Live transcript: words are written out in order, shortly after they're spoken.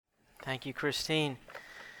Thank you, Christine.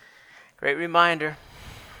 Great reminder.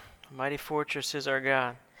 Mighty fortress is our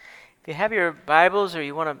God. If you have your Bibles or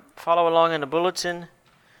you want to follow along in the bulletin,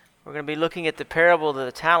 we're going to be looking at the parable of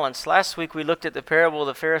the talents. Last week we looked at the parable of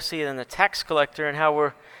the Pharisee and the tax collector and how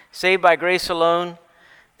we're saved by grace alone,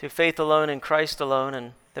 through faith alone, in Christ alone.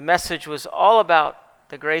 And the message was all about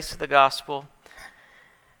the grace of the gospel.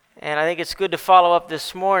 And I think it's good to follow up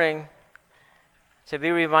this morning to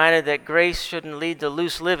be reminded that grace shouldn't lead to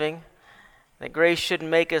loose living, that grace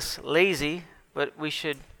shouldn't make us lazy, but we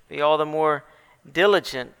should be all the more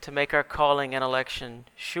diligent to make our calling and election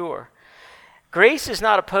sure. Grace is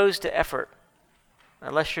not opposed to effort,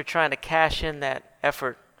 unless you're trying to cash in that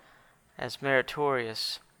effort as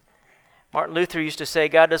meritorious. Martin Luther used to say,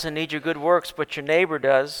 God doesn't need your good works, but your neighbor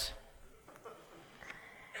does.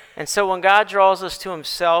 And so when God draws us to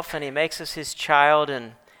himself and he makes us his child,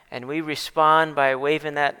 and we respond by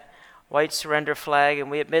waving that white surrender flag,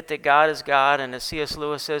 and we admit that God is God, and as C.S.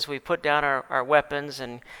 Lewis says, we put down our weapons,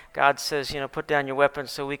 and God says, put down your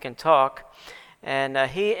weapons so we can talk. And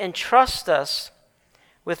he entrusts us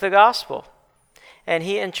with the gospel. And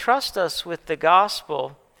he entrusts us with the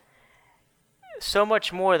gospel so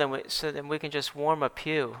much more than we can just warm a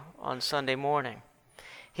pew on Sunday morning.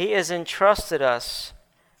 He has entrusted us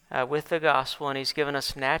with the gospel, and he's given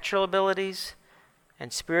us natural abilities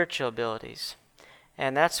and spiritual abilities.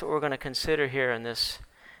 And that's what we're going to consider here in this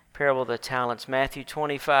parable of the talents, Matthew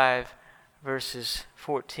 25, verses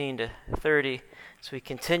 14 to 30, as we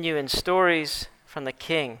continue in stories from the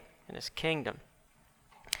king and his kingdom.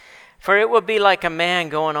 For it would be like a man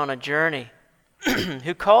going on a journey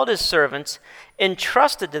who called his servants,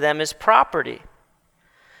 entrusted to them his property.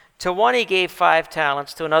 To one he gave 5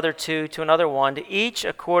 talents, to another 2, to another 1, to each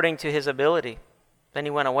according to his ability. Then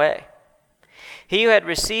he went away. He who had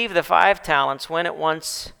received the 5 talents went at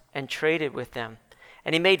once and traded with them,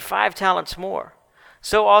 and he made 5 talents more.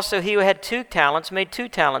 So also he who had 2 talents made 2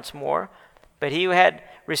 talents more, but he who had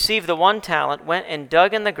received the 1 talent went and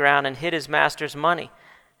dug in the ground and hid his master's money.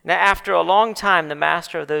 Now after a long time the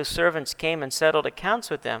master of those servants came and settled accounts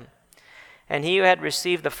with them. And he who had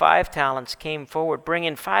received the 5 talents came forward,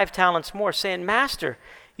 bringing 5 talents more, saying, Master,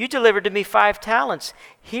 you delivered to me 5 talents.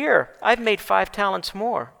 Here, I've made 5 talents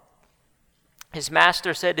more. His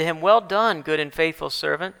master said to him, Well done, good and faithful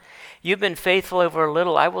servant. You've been faithful over a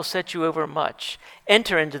little. I will set you over much.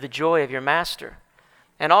 Enter into the joy of your master.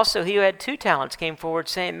 And also he who had 2 talents came forward,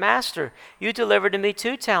 saying, Master, you delivered to me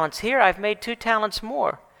 2 talents. Here, I've made 2 talents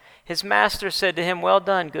more. His master said to him, Well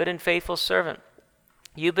done, good and faithful servant.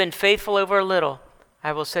 You've been faithful over a little.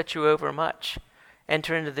 I will set you over much.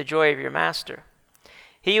 Enter into the joy of your master.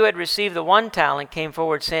 He who had received the 1 talent came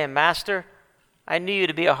forward, saying, Master, I knew you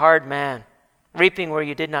to be a hard man, reaping where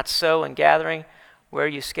you did not sow and gathering where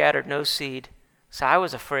you scattered no seed. So I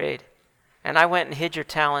was afraid, and I went and hid your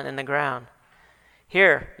talent in the ground.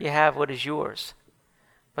 Here you have what is yours.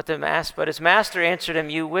 But his master answered him,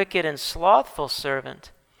 You wicked and slothful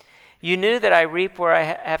servant. You knew that I reap where I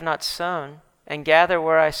have not sown, and gather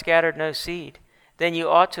where I scattered no seed. Then you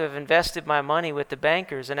ought to have invested my money with the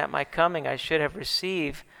bankers, and at my coming I should have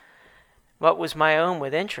received what was my own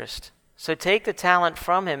with interest. So take the talent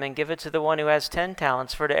from him and give it to the one who has 10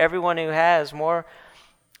 talents. For to everyone who has more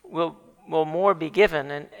will more be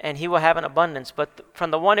given, and he will have an abundance. But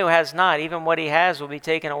from the one who has not, even what he has will be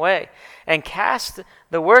taken away. And cast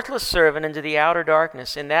the worthless servant into the outer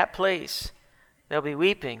darkness. In that place there'll be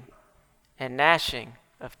weeping and gnashing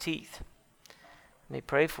of teeth. Let me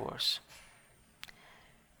pray for us.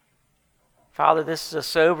 Father, this is a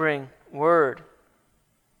sobering word.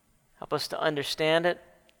 Help us to understand it,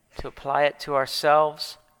 to apply it to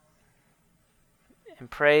ourselves, and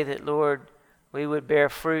pray that, Lord, we would bear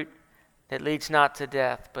fruit that leads not to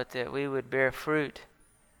death, but that we would bear fruit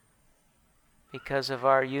because of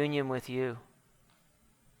our union with you.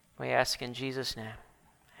 We ask in Jesus' name.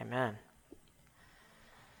 Amen.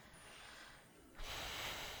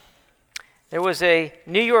 There was a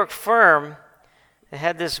New York firm that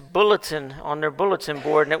had this bulletin on their bulletin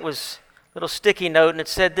board, and it was a little sticky note, and it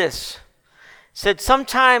said this. It said,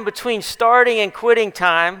 sometime between starting and quitting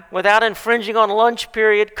time, without infringing on lunch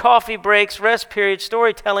period, coffee breaks, rest period,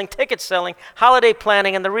 storytelling, ticket selling, holiday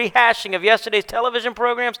planning, and the rehashing of yesterday's television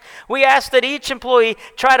programs, we ask that each employee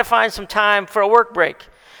try to find some time for a work break.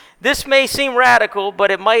 This may seem radical,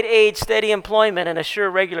 but it might aid steady employment and assure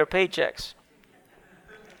regular paychecks.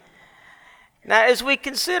 Now, as we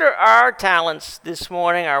consider our talents this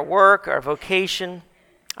morning, our work, our vocation,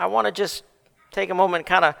 I want to just take a moment and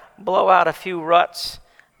kind of blow out a few ruts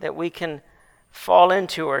that we can fall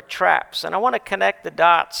into, or traps. And I want to connect the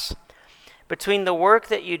dots between the work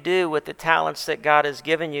that you do with the talents that God has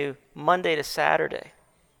given you Monday to Saturday.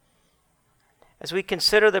 As we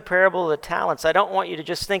consider the parable of the talents, I don't want you to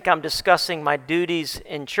just think I'm discussing my duties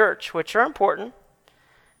in church, which are important,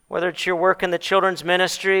 whether it's your work in the children's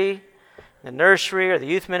ministry, the nursery, or the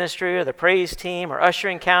youth ministry, or the praise team, or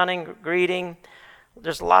ushering, counting, greeting.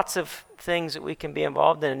 There's lots of things that we can be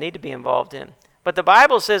involved in and need to be involved in. But the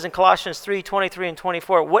Bible says in Colossians 3:23 and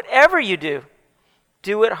 24, whatever you do,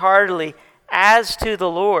 do it heartily as to the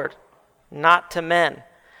Lord, not to men,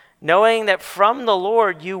 knowing that from the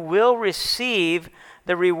Lord you will receive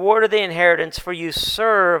the reward of the inheritance, for you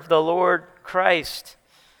serve the Lord Christ.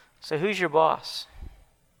 So who's your boss?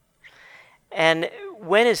 And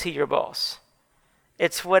when is he your boss?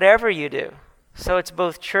 It's whatever you do. So it's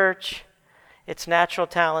both church, it's natural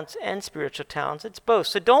talents, and spiritual talents. It's both.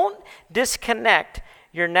 So don't disconnect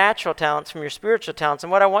your natural talents from your spiritual talents.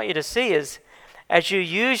 And what I want you to see is, as you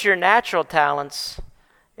use your natural talents,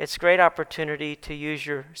 it's a great opportunity to use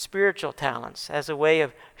your spiritual talents as a way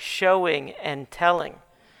of showing and telling.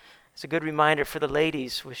 It's a good reminder for the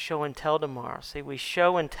ladies with show and tell tomorrow. See, we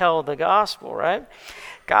show and tell the gospel, right?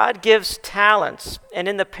 God gives talents. And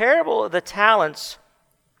in the parable of the talents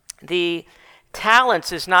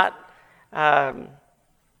is not,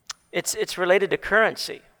 it's related to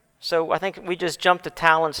currency. So I think we just jumped the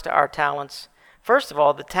talents to our talents. First of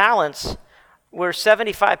all, the talents were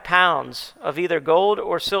 75 pounds of either gold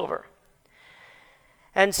or silver.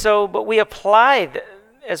 And so, but we applied,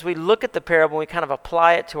 as we look at the parable, we kind of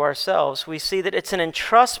apply it to ourselves, we see that it's an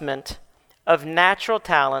entrustment of natural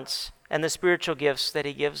talents and the spiritual gifts that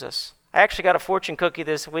he gives us. I actually got a fortune cookie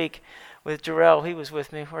this week with Jarrell. He was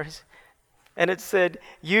with me. And it said,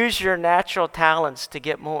 use your natural talents to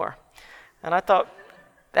get more. And I thought,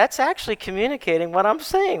 that's actually communicating what I'm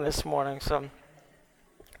saying this morning. So,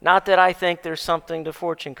 not that I think there's something to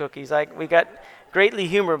fortune cookies. We got greatly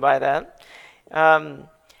humored by that.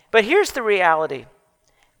 But here's the reality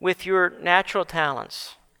with your natural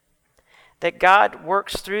talents, that God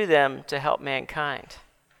works through them to help mankind.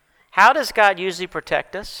 How does God usually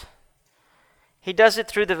protect us? He does it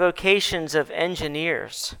through the vocations of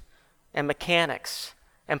engineers and mechanics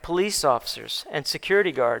and police officers and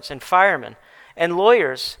security guards and firemen and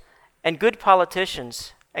lawyers and good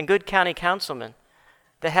politicians and good county councilmen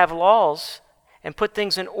that have laws and put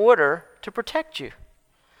things in order to protect you.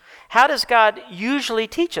 How does God usually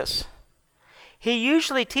teach us? He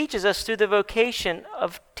usually teaches us through the vocation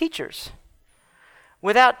of teachers.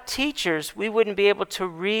 Without teachers, we wouldn't be able to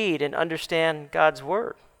read and understand God's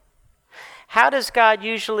word. How does God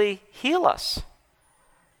usually heal us?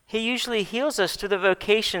 He usually heals us through the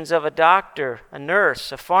vocations of a doctor, a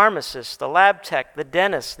nurse, a pharmacist, a lab tech, the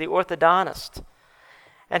dentist, the orthodontist.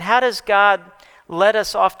 And how does God let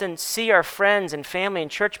us often see our friends and family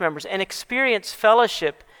and church members and experience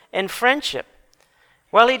fellowship and friendship?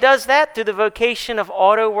 Well, he does that through the vocation of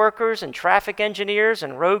auto workers and traffic engineers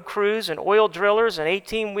and road crews and oil drillers and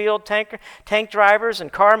 18-wheel tank drivers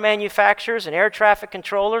and car manufacturers and air traffic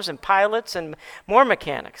controllers and pilots and more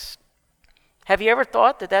mechanics. Have you ever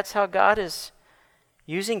thought that that's how God is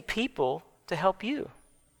using people to help you?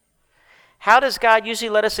 How does God usually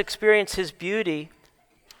let us experience his beauty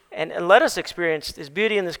and let us experience his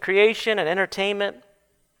beauty in this creation and entertainment?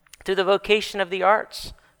 Through the vocation of the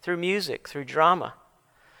arts, through music, through drama.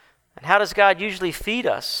 And how does God usually feed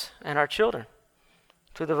us and our children?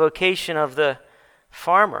 Through the vocation of the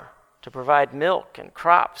farmer to provide milk and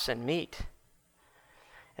crops and meat.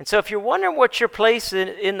 And so if you're wondering what your place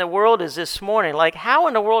in the world is this morning, like how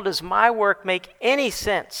in the world does my work make any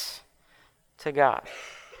sense to God?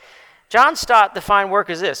 John Stott defined work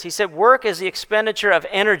as this. He said work is the expenditure of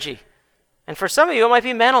energy. And for some of you it might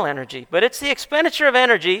be mental energy, but it's the expenditure of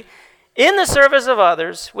energy in the service of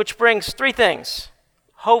others, which brings three things.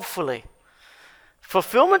 Hopefully,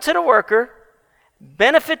 fulfillment to the worker,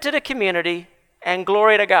 benefit to the community, and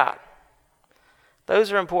glory to God.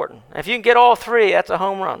 Those are important. If you can get all three, that's a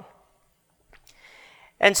home run.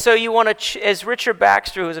 And so you want to, as Richard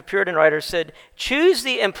Baxter, who was a Puritan writer, said, choose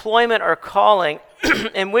the employment or calling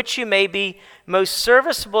in which you may be most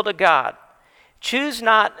serviceable to God. Choose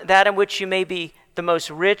not that in which you may be the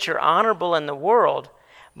most rich or honorable in the world,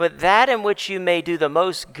 but that in which you may do the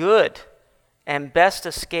most good and best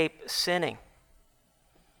escape sinning.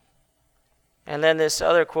 And then this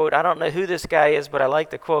other quote, I don't know who this guy is, but I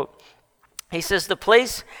like the quote. He says, the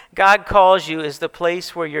place God calls you is the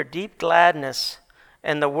place where your deep gladness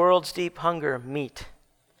and the world's deep hunger meet.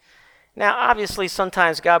 Now, obviously,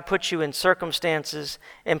 sometimes God puts you in circumstances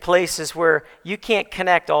and places where you can't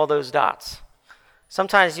connect all those dots.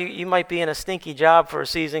 Sometimes you might be in a stinky job for a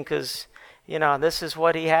season because this is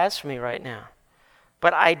what he has for me right now.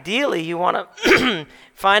 But ideally, you want to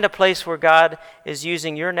find a place where God is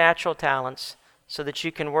using your natural talents so that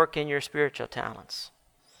you can work in your spiritual talents.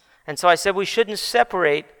 And so I said we shouldn't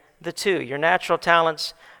separate the two, your natural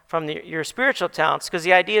talents from your spiritual talents, because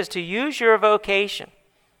the idea is to use your vocation.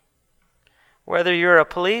 Whether you're a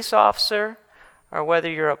police officer, or whether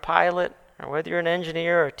you're a pilot, or whether you're an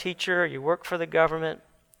engineer or a teacher, or you work for the government,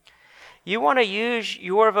 you want to use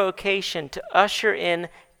your vocation to usher in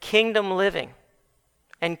kingdom living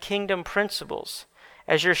and kingdom principles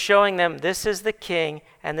as you're showing them this is the King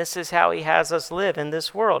and this is how he has us live in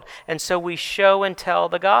this world. And so we show and tell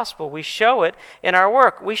the gospel. We show it in our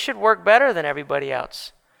work. We should work better than everybody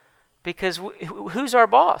else because who's our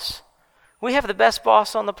boss? We have the best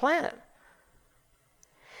boss on the planet.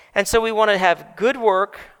 And so we want to have good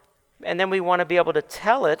work, and then we want to be able to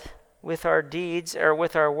tell it with our deeds or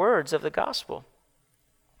with our words of the gospel.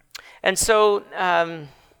 And so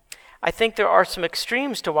I think there are some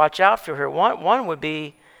extremes to watch out for here. One would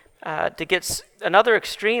be another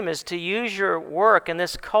extreme is to use your work in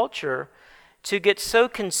this culture to get so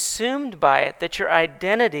consumed by it that your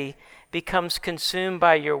identity becomes consumed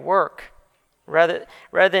by your work. Rather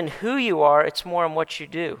than who you are, it's more on what you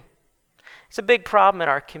do. It's a big problem in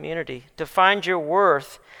our community to find your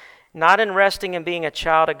worth not in resting in being a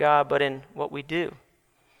child of God, but in what we do.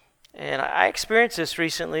 And I experienced this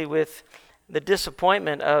recently with the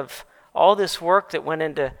disappointment of all this work that went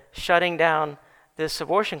into shutting down this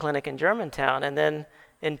abortion clinic in Germantown. And then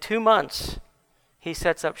in 2 months, he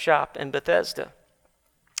sets up shop in Bethesda.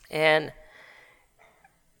 And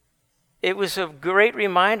it was a great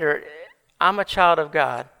reminder, I'm a child of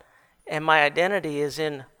God, and my identity is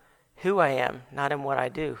in who I am, not in what I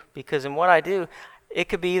do. Because in what I do, it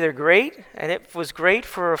could be either great, and it was great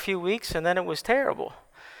for a few weeks, and then it was terrible.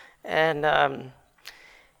 And,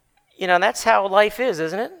 that's how life is,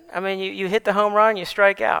 isn't it? I mean, you hit the home run, you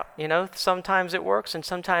strike out. Sometimes it works, and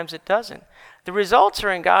sometimes it doesn't. The results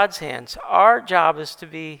are in God's hands. Our job is to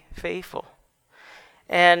be faithful.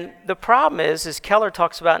 And the problem is, as Keller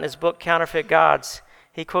talks about in his book, Counterfeit Gods,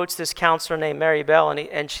 he quotes this counselor named Mary Bell,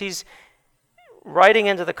 and she's writing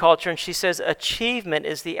into the culture, and she says, achievement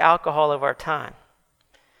is the alcohol of our time.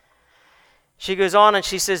 She goes on and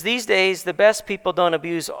she says, these days, the best people don't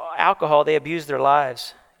abuse alcohol, they abuse their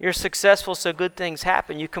lives. You're successful, so good things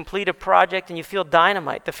happen. You complete a project and you feel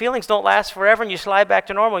dynamite. The feelings don't last forever and you slide back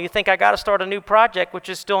to normal. You think, I got to start a new project, which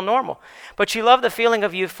is still normal. But you love the feeling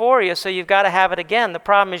of euphoria, so you've got to have it again. The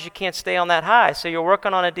problem is you can't stay on that high. So you're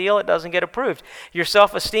working on a deal, it doesn't get approved. Your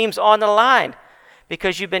self-esteem's on the line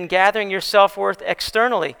because you've been gathering your self-worth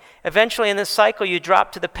externally. Eventually in this cycle, you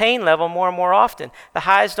drop to the pain level more and more often. The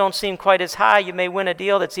highs don't seem quite as high. You may win a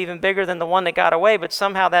deal that's even bigger than the one that got away, but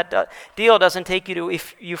somehow that deal doesn't take you to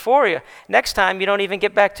euphoria. Next time, you don't even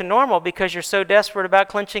get back to normal because you're so desperate about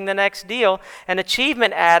clinching the next deal. An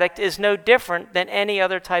achievement addict is no different than any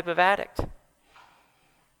other type of addict.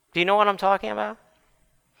 Do you know what I'm talking about?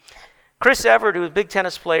 Chris Evert, who was a big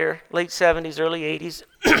tennis player, late 70s, early 80s,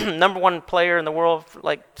 number one player in the world for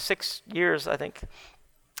like 6 years, I think.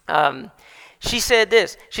 She said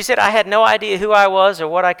this. She said, I had no idea who I was or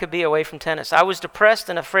what I could be away from tennis. I was depressed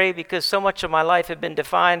and afraid because so much of my life had been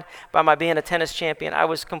defined by my being a tennis champion. I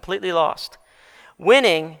was completely lost.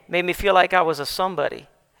 Winning made me feel like I was a somebody.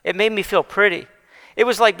 It made me feel pretty. It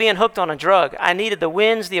was like being hooked on a drug. I needed the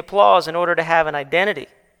wins, the applause in order to have an identity.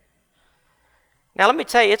 Now, let me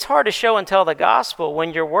tell you, it's hard to show and tell the gospel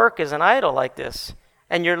when your work is an idol like this,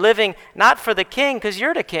 and you're living not for the king because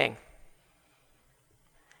you're the king.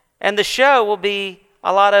 And the show will be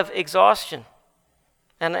a lot of exhaustion,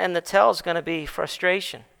 and the tell is going to be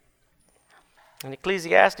frustration. And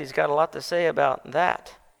Ecclesiastes got a lot to say about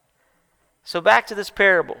that. So back to this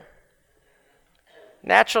parable.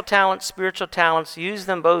 Natural talents, spiritual talents, use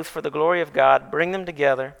them both for the glory of God, bring them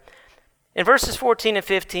together. In verses 14 and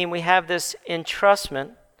 15, we have this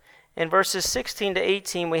entrustment. In verses 16 to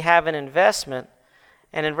 18, we have an investment.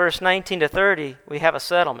 And in verse 19 to 30, we have a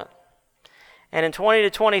settlement. And in 20 to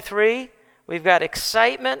 23, we've got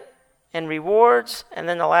excitement and rewards. And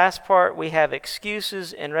then the last part, we have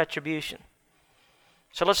excuses and retribution.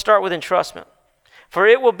 So let's start with entrustment. For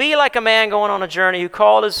it will be like a man going on a journey who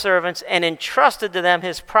called his servants and entrusted to them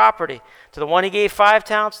his property. To the one he gave 5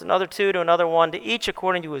 talents, to another 2, to another 1, to each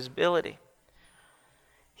according to his ability.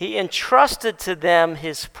 He entrusted to them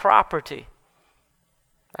his property.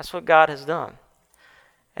 That's what God has done.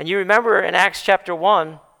 And you remember in Acts chapter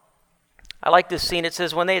 1, I like this scene. It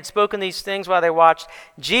says, when they had spoken these things while they watched,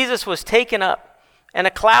 Jesus was taken up, and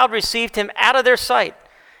a cloud received him out of their sight.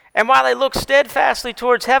 And while they looked steadfastly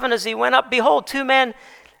towards heaven as he went up, behold, 2 men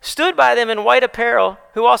stood by them in white apparel,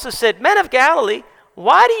 who also said, Men of Galilee,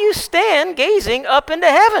 why do you stand gazing up into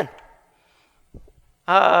heaven?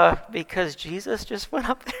 Because Jesus just went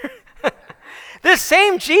up there. This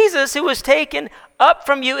same Jesus who was taken up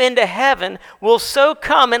from you into heaven will so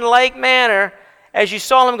come in like manner as you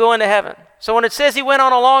saw him go into heaven. So when it says he went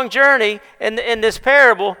on a long journey in this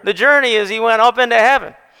parable, the journey is he went up into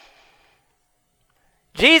heaven.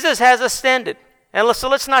 Jesus has ascended. And so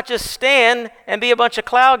let's not just stand and be a bunch of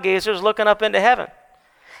cloud gazers looking up into heaven.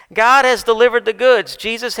 God has delivered the goods.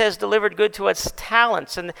 Jesus has delivered good to us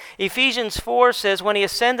talents. And Ephesians 4 says, when he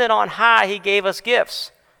ascended on high, he gave us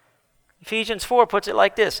gifts. Ephesians 4 puts it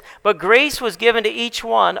like this, but grace was given to each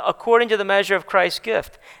one according to the measure of Christ's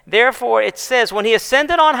gift. Therefore, it says, when he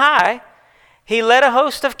ascended on high, he led a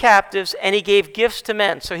host of captives and he gave gifts to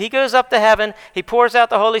men. So he goes up to heaven, he pours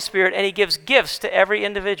out the Holy Spirit, and he gives gifts to every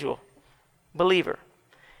individual believer.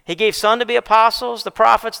 He gave some to be apostles, the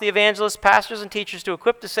prophets, the evangelists, pastors, and teachers to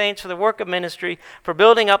equip the saints for the work of ministry, for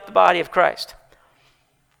building up the body of Christ.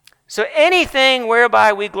 So anything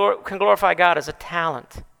whereby we can glorify God is a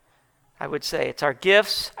talent. I would say it's our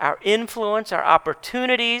gifts, our influence, our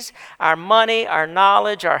opportunities, our money, our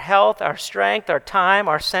knowledge, our health, our strength, our time,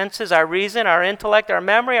 our senses, our reason, our intellect, our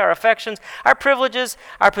memory, our affections, our privileges,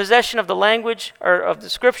 our possession of the language or of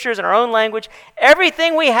the scriptures in our own language.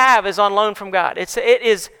 Everything we have is on loan from God. It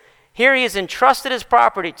is here he has entrusted his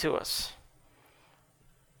property to us.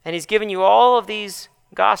 And he's given you all of these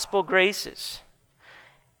gospel graces.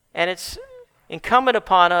 And it's incumbent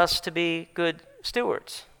upon us to be good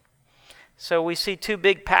stewards. So we see two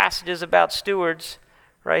big passages about stewards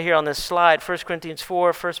right here on this slide, 1 Corinthians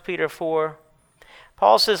 4, 1 Peter 4.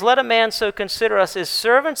 Paul says, let a man so consider us as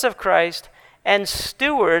servants of Christ and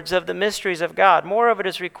stewards of the mysteries of God. More of it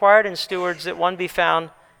is required in stewards that one be found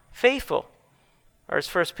faithful. Or as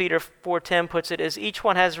 1 Peter 4:10 puts it, as each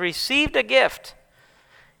one has received a gift,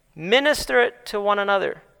 minister it to one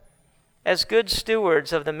another as good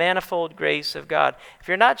stewards of the manifold grace of God. If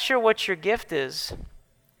you're not sure what your gift is,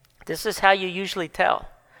 this is how you usually tell.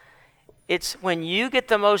 It's when you get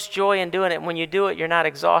the most joy in doing it. When you do it, you're not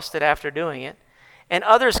exhausted after doing it. And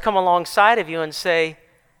others come alongside of you and say,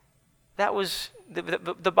 that was,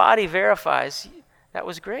 the body verifies, that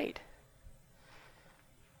was great.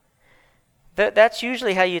 That's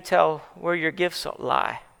usually how you tell where your gifts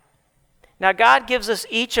lie. Now, God gives us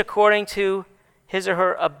each according to his or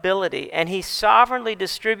her ability, and he sovereignly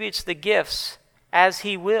distributes the gifts as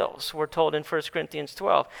he wills, we're told in 1 Corinthians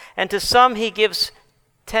 12. And to some he gives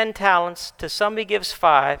 10 talents, to some he gives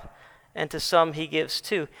 5, and to some he gives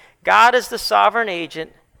 2. God is the sovereign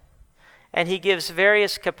agent, and he gives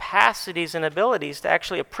various capacities and abilities to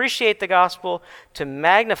actually appreciate the gospel, to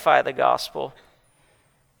magnify the gospel.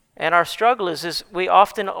 And our struggle is we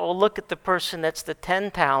often will look at the person that's the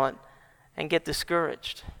 10 talent and get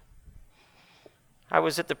discouraged. I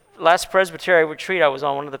was at the last Presbytery retreat I was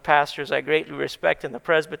on, one of the pastors I greatly respect in the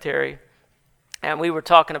Presbytery, and we were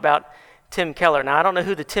talking about Tim Keller. Now, I don't know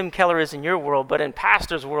who the Tim Keller is in your world, but in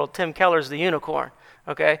pastor's world, Tim Keller's the unicorn,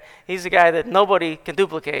 okay? He's the guy that nobody can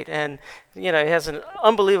duplicate, and, he has an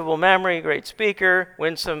unbelievable memory, great speaker,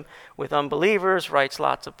 winsome with unbelievers, writes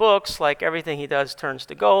lots of books, like everything he does turns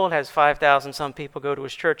to gold, has 5,000 some people go to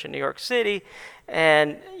his church in New York City,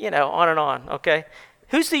 and, on and on, okay?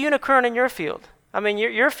 Who's the unicorn in your field? I mean,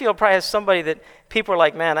 your field probably has somebody that people are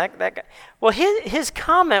like, man, that guy. Well, his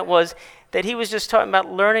comment was that he was just talking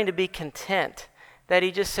about learning to be content. That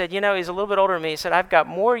he just said, he's a little bit older than me. He said, I've got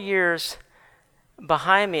more years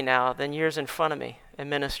behind me now than years in front of me in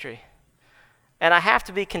ministry. And I have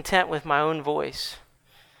to be content with my own voice.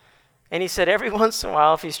 And he said every once in a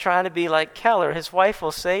while, if he's trying to be like Keller, his wife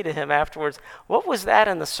will say to him afterwards, what was that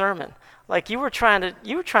in the sermon? Like you were trying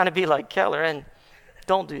to be like Keller, and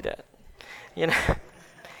don't do that.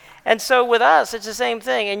 And so with us, it's the same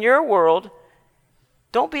thing. In your world,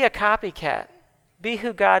 don't be a copycat. Be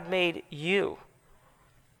who God made you.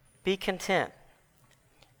 Be content.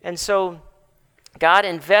 And so God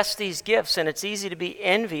invests these gifts, and it's easy to be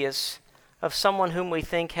envious of someone whom we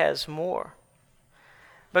think has more.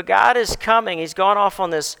 But God is coming. He's gone off on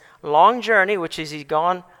this long journey, which is he's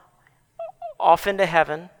gone off into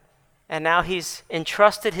heaven, and now he's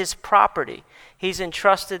entrusted his property. He's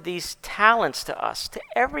entrusted these talents to us, to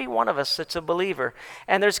every one of us that's a believer.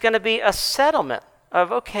 And there's going to be a settlement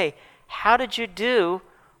of, okay, how did you do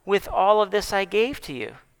with all of this I gave to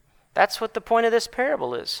you? That's what the point of this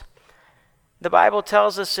parable is. The Bible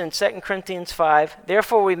tells us in 2 Corinthians 5,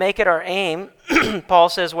 therefore we make it our aim, Paul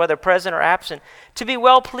says, whether present or absent, to be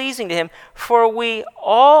well-pleasing to him, for we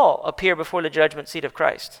all appear before the judgment seat of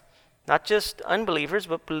Christ. Not just unbelievers,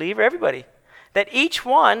 but believer, everybody. that each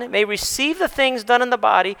one may receive the things done in the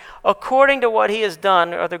body according to what he has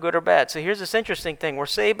done, whether good or bad. So here's this interesting thing. We're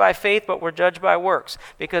saved by faith, but we're judged by works.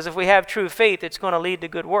 Because if we have true faith, it's going to lead to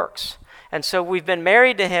good works. And so we've been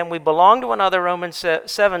married to him. We belong to another. Romans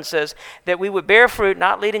 7 says that we would bear fruit,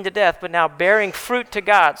 not leading to death, but now bearing fruit to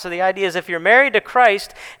God. So the idea is if you're married to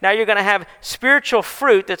Christ, now you're going to have spiritual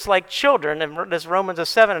fruit that's like children, and this Romans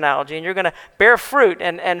 7 analogy, and you're going to bear fruit.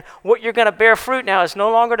 And what you're going to bear fruit now is no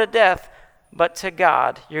longer to death, but to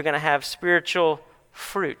God. You're going to have spiritual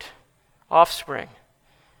fruit, offspring,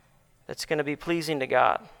 that's going to be pleasing to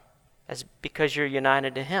God because you're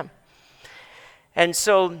united to him. And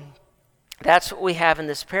so that's what we have in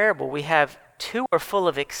this parable. We have two are full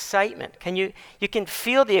of excitement. You can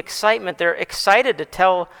feel the excitement. They're excited to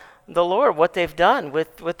tell the Lord what they've done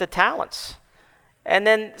with the talents. And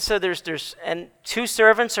then, so and two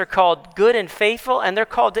servants are called good and faithful, and they're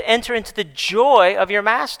called to enter into the joy of your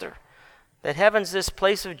master. That heaven's this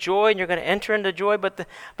place of joy, and you're going to enter into joy. But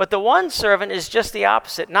the one servant is just the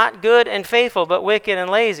opposite. Not good and faithful, but wicked and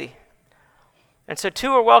lazy. And so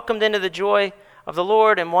two are welcomed into the joy of the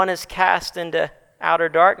Lord, and one is cast into outer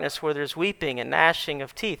darkness where there's weeping and gnashing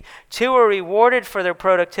of teeth. Two are rewarded for their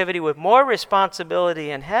productivity with more responsibility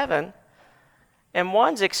in heaven, and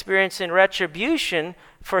one's experiencing retribution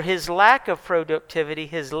for his lack of productivity,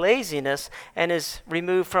 his laziness, and is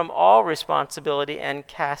removed from all responsibility and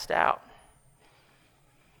cast out.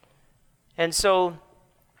 And so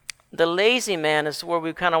the lazy man is where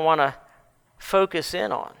we kind of want to focus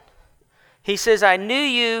in on. He says, I knew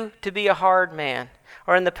you to be a hard man.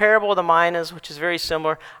 Or in the parable of the minas, which is very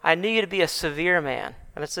similar, I knew you to be a severe man.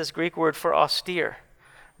 And it's this Greek word for austere,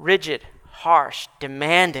 rigid, harsh,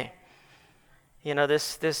 demanding. You know,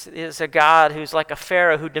 this is a God who's like a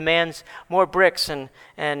Pharaoh who demands more bricks,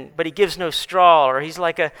 but he gives no straw. Or he's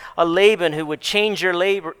like a Laban who would change your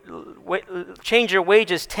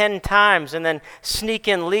wages 10 times and then sneak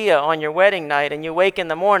in Leah on your wedding night, and you wake in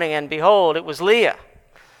the morning and behold, it was Leah.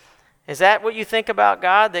 Is that what you think about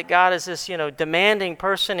God? That God is this, demanding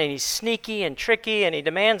person, and he's sneaky and tricky, and he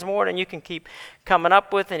demands more than you can keep coming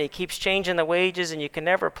up with, and he keeps changing the wages, and you can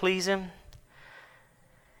never please him?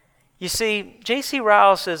 You see, J.C.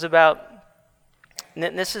 Ryle says about,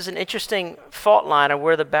 and this is an interesting fault line of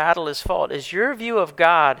where the battle is fought, is your view of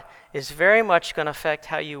God is very much going to affect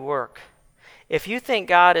how you work. If you think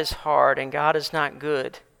God is hard and God is not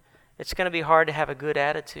good, it's going to be hard to have a good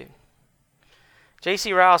attitude.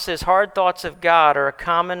 J.C. Ryle says, hard thoughts of God are a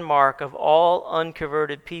common mark of all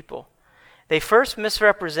unconverted people. They first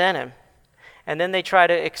misrepresent him, and then they try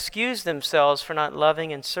to excuse themselves for not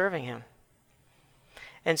loving and serving him.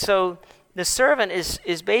 And so the servant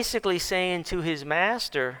is basically saying to his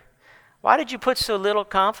master, why did you put so little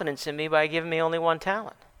confidence in me by giving me only one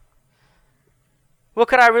talent? What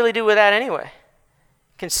could I really do with that anyway?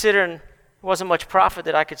 Considering there wasn't much profit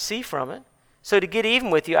that I could see from it. So to get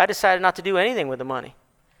even with you, I decided not to do anything with the money.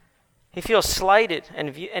 He feels slighted,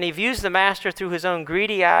 and he views the master through his own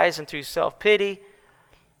greedy eyes and through self-pity.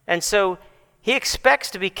 And so he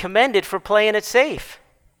expects to be commended for playing it safe.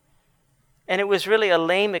 And it was really a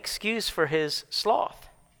lame excuse for his sloth.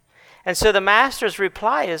 And so the master's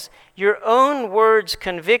reply is, your own words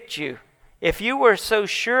convict you. If you were so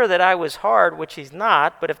sure that I was hard, which he's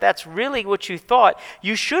not, but if that's really what you thought,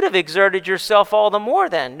 you should have exerted yourself all the more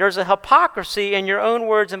then. There's a hypocrisy in your own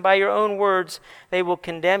words, and by your own words, they will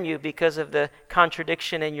condemn you because of the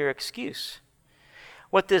contradiction in your excuse.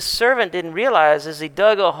 What this servant didn't realize is he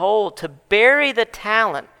dug a hole to bury the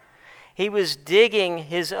talent. He was digging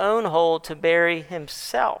his own hole to bury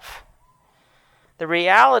himself. The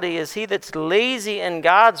reality is he that's lazy in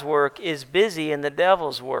God's work is busy in the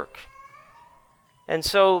devil's work. And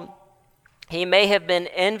so he may have been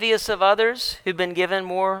envious of others who've been given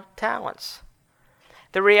more talents.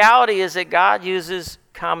 The reality is that God uses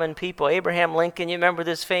common people. Abraham Lincoln, you remember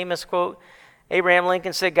this famous quote? Abraham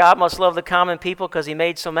Lincoln said, God must love the common people because he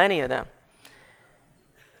made so many of them.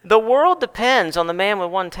 The world depends on the man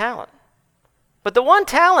with one talent. But the one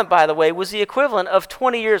talent, by the way, was the equivalent of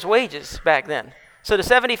 20 years' wages back then. So the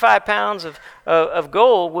 75 pounds of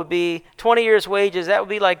gold would be 20 years' wages. That would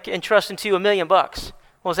be like entrusting to you $1 million. Well,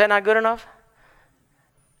 is that not good enough?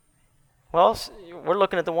 Well, we're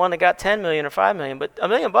looking at the one that got 10 million or 5 million, but $1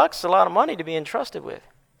 million is a lot of money to be entrusted with.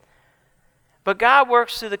 But God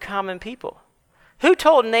works through the common people. Who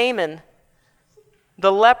told Naaman,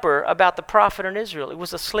 the leper, about the prophet in Israel? It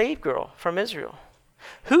was a slave girl from Israel.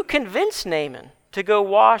 Who convinced Naaman to go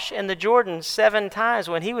wash in the Jordan 7 times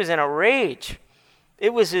when he was in a rage?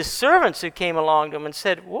 It was his servants who came along to him and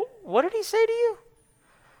said, what did he say to you?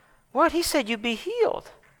 What? He said, you'd be healed.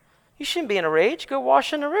 You shouldn't be in a rage. Go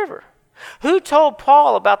wash in the river. Who told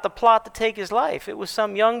Paul about the plot to take his life? It was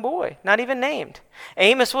some young boy, not even named.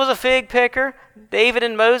 Amos was a fig picker. David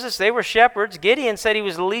and Moses, they were shepherds. Gideon said he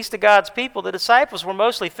was the least of God's people. The disciples were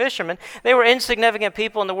mostly fishermen. They were insignificant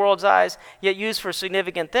people in the world's eyes, yet used for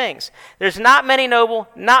significant things. There's not many noble,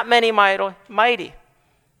 not many mighty.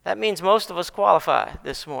 That means most of us qualify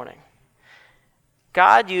this morning.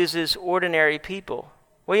 God uses ordinary people.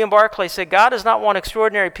 William Barclay said, God does not want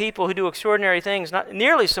extraordinary people who do extraordinary things, not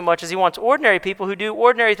nearly so much as he wants ordinary people who do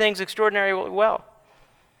ordinary things extraordinarily well.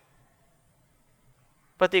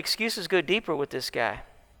 But the excuses go deeper with this guy.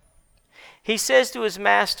 He says to his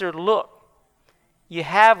master, look, you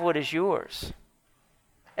have what is yours.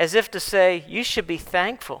 As if to say, you should be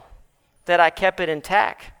thankful that I kept it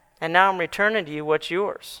intact, and now I'm returning to you what's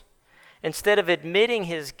yours. Instead of admitting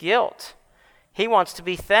his guilt, he wants to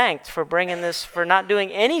be thanked for for not doing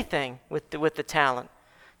anything with the talent.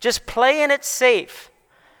 Just playing it safe.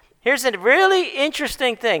 Here's a really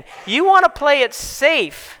interesting thing. You want to play it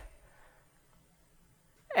safe,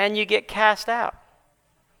 and you get cast out.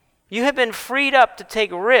 You have been freed up to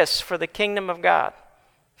take risks for the kingdom of God.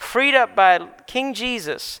 Freed up by King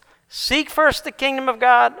Jesus. Seek first the kingdom of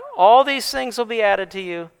God. All these things will be added to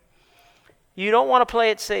you. You don't want to play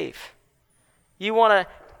it safe. You want to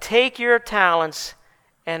take your talents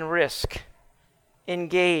and risk.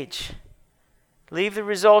 Engage. Leave the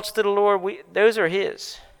results to the Lord. Those are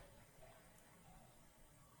his.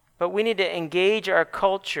 But we need to engage our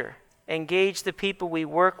culture. Engage the people we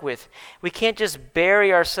work with. We can't just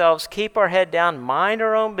bury ourselves, keep our head down, mind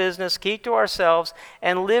our own business, keep to ourselves,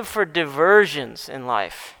 and live for diversions in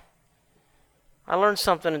life. I learned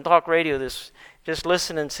something in talk radio just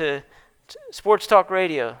listening to sports talk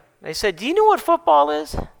radio. They said, do you know what football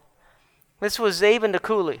is? This was Zabin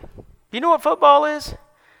DeCooley. Do you know what football is?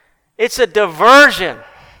 It's a diversion.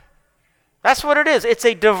 That's what it is. It's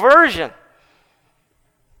a diversion.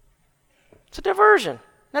 It's a diversion.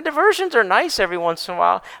 Now, diversions are nice every once in a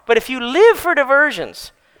while, but if you live for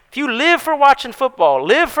diversions, if you live for watching football,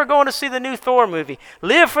 live for going to see the new Thor movie,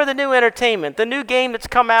 live for the new entertainment, the new game that's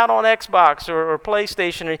come out on Xbox or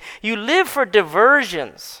PlayStation, you live for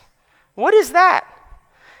diversions. What is that?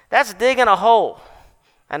 That's digging a hole,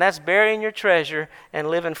 and that's burying your treasure and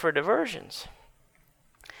living for diversions.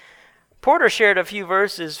 Porter shared a few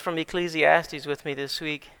verses from Ecclesiastes with me this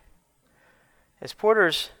week. As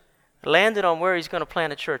Porter's landed on where he's going to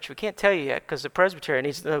plant a church. We can't tell you yet because the presbytery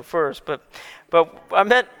needs to know first. But I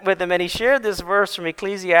met with him, and he shared this verse from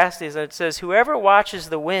Ecclesiastes, and it says, whoever watches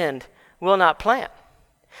the wind will not plant.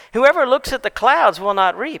 Whoever looks at the clouds will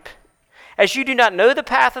not reap. As you do not know the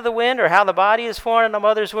path of the wind or how the body is formed in a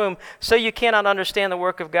mother's womb, so you cannot understand the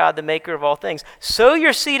work of God, the maker of all things. Sow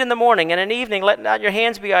your seed in the morning, and in the evening let not your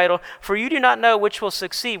hands be idle, for you do not know which will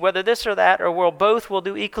succeed, whether this or that, or both will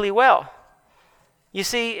do equally well. You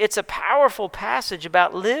see, it's a powerful passage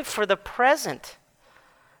about live for the present.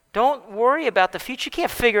 Don't worry about the future. You can't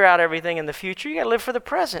figure out everything in the future. You got to live for the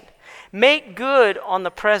present. Make good on the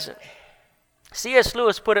present. C.S.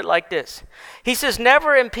 Lewis put it like this. He says,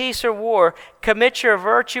 never in peace or war commit your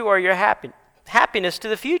virtue or your happiness to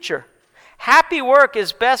the future. Happy work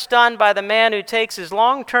is best done by the man who takes his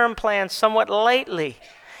long-term plans somewhat lightly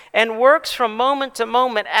and works from moment to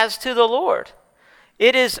moment as to the Lord.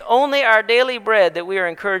 It is only our daily bread that we are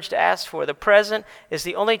encouraged to ask for. The present is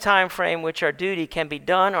the only time frame which our duty can be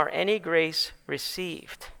done or any grace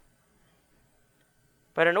received.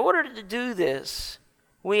 But in order to do this,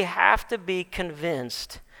 we have to be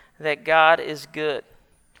convinced that God is good,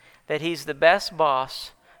 that he's the best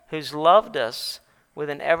boss who's loved us with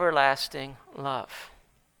an everlasting love.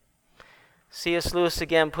 C.S. Lewis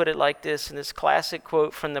again put it like this in this classic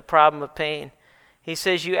quote from The Problem of Pain. He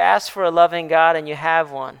says, you ask for a loving God and you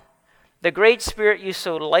have one. The great spirit you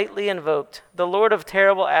so lightly invoked, the Lord of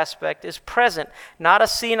terrible aspect, is present, not a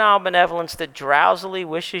senile benevolence that drowsily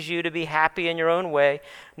wishes you to be happy in your own way,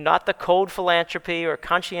 not the cold philanthropy or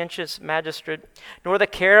conscientious magistrate, nor the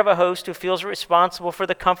care of a host who feels responsible for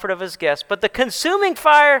the comfort of his guests, but the consuming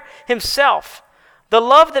fire himself, the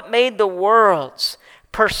love that made the worlds,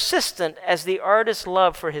 persistent as the artist's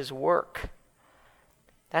love for his work.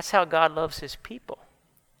 That's how God loves his people.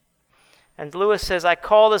 And Lewis says, I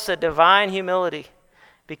call this a divine humility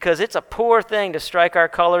because it's a poor thing to strike our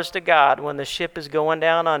colors to God when the ship is going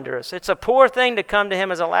down under us. It's a poor thing to come to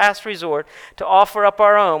him as a last resort, to offer up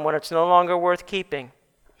our own when it's no longer worth keeping.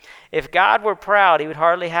 If God were proud, he would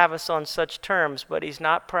hardly have us on such terms, but he's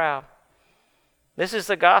not proud. This is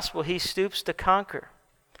the gospel he stoops to conquer.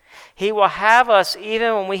 He will have us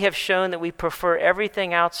even when we have shown that we prefer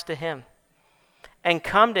everything else to him, and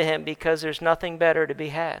come to him because there's nothing better to be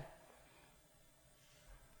had.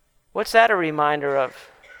 What's that a reminder of?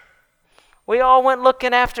 We all went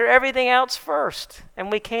looking after everything else first,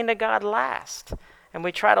 and we came to God last. And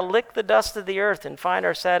we try to lick the dust of the earth and find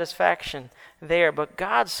our satisfaction there. But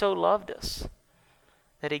God so loved us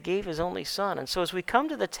that he gave his only son. And so as we come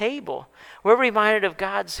to the table, we're reminded of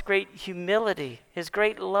God's great humility, his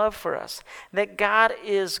great love for us, that God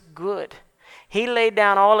is good. He laid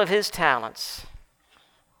down all of his talents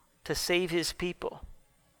to save his people.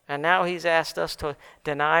 And now he's asked us to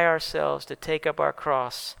deny ourselves, to take up our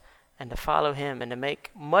cross, and to follow him, and to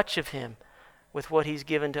make much of him with what he's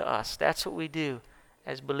given to us. That's what we do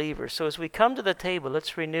as believers. So as we come to the table,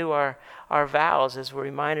 let's renew our vows as we're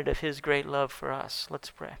reminded of his great love for us. Let's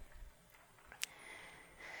pray.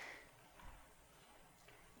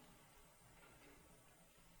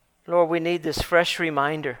 Lord, we need this fresh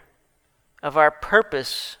reminder of our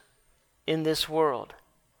purpose in this world.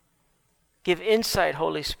 Give insight,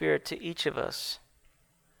 Holy Spirit, to each of us,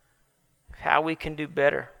 how we can do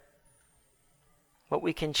better, what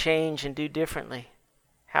we can change and do differently,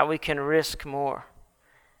 how we can risk more.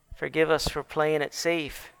 Forgive us for playing it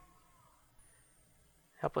safe.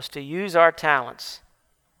 Help us to use our talents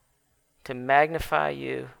to magnify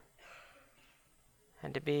you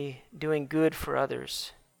and to be doing good for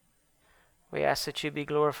others. We ask that you be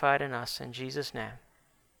glorified in us. In Jesus' name,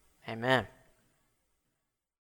 amen.